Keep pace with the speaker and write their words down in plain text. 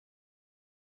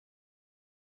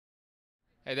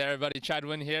Hey there, everybody. Chad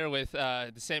Wynn here with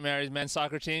the St. Mary's men's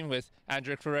soccer team with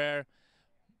Andrick Ferrer,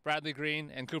 Bradley Greene,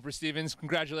 and Cooper Stephens.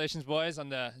 Congratulations, boys, on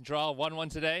the draw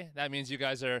 1-1 today. That means you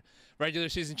guys are regular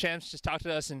season champs. Just talk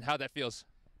to us and how that feels.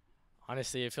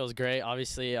 Honestly, it feels great.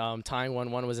 Obviously, tying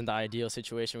 1-1 wasn't the ideal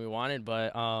situation we wanted,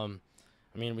 but I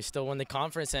mean, we still won the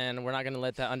conference, and we're not going to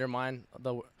let that undermine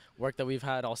the work that we've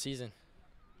had all season.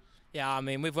 Yeah, I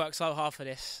mean, we've worked so hard for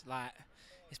this. Like,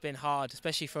 it's been hard,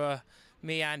 especially for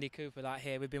me, Andy Cooper, like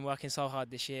here. We've been working so hard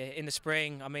this year. In the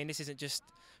spring, I mean, this isn't just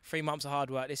 3 months of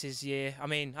hard work. This is year. I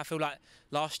mean, I feel like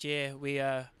last year we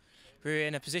were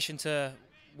in a position to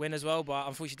win as well, but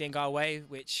unfortunately didn't go away,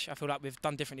 which I feel like we've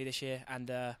done differently this year. And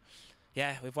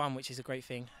yeah, we've won, which is a great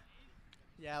thing.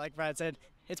 Yeah, like Brad said,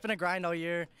 it's been a grind all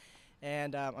year,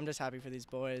 and I'm just happy for these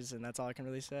boys, and that's all I can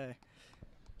really say.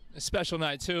 A special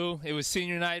night, too. It was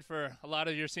senior night for a lot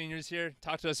of your seniors here.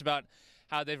 Talk to us about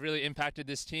how they've really impacted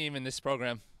this team and this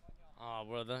program.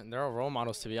 Well, they're all role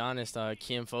models, to be honest.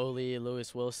 Kean Foley,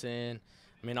 Lewis Wilson,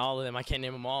 I mean, all of them. I can't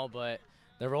name them all, but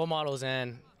they're role models,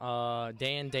 and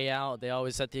day in, day out, they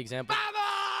always set the example.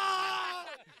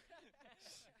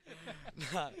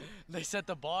 They set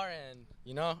the bar, and,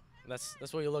 you know, that's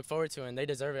what you look forward to, and they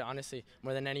deserve it, honestly,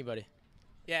 more than anybody.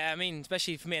 Yeah, I mean,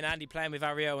 especially for me and Andy playing with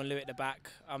Ariel and Lou at the back.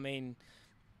 I mean,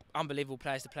 unbelievable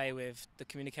players to play with, the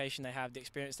communication they have, the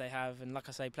experience they have, and like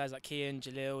I say, players like Kian,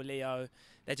 Jalil, Leo,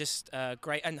 they're just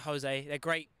great, and Jose, they're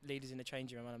great leaders in the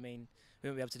changing room, and I mean, we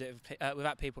wouldn't be able to do it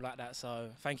without people like that, so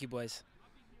thank you, boys.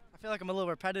 I feel like I'm a little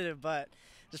repetitive, but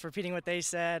just repeating what they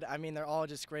said, I mean, they're all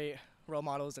just great role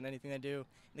models in anything they do. And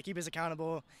they keep us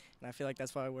accountable, and I feel like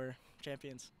that's why we're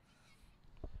champions.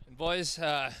 And boys,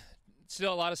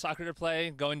 still a lot of soccer to play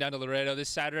going down to Laredo this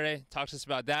Saturday. Talk to us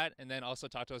about that, and then also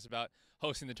talk to us about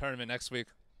hosting the tournament next week.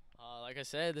 Like I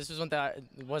said, this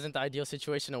wasn't the ideal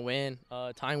situation to win.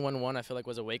 Tying 1-1, I feel like,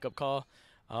 was a wake-up call.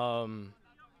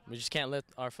 We just can't let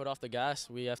our foot off the gas.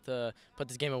 We have to put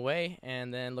this game away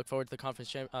and then look forward to the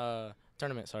conference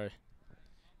tournament. Sorry.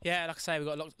 Yeah, like I say, we've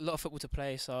got a lot of football to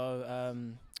play, so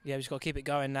yeah, we just got to keep it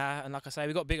going now. And like I say,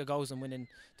 we've got bigger goals than winning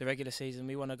the regular season.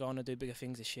 We want to go on and do bigger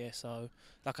things this year. So,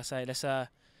 like I say, let's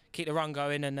keep the run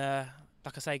going and,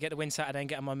 like I say, get the win Saturday and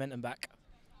get our momentum back.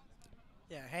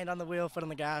 Yeah, hand on the wheel, foot on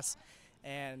the gas,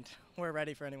 and we're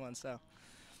ready for anyone, so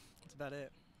that's about it.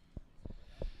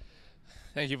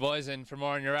 Thank you, boys. And for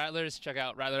more on your Rattlers, check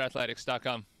out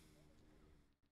rattlerathletics.com.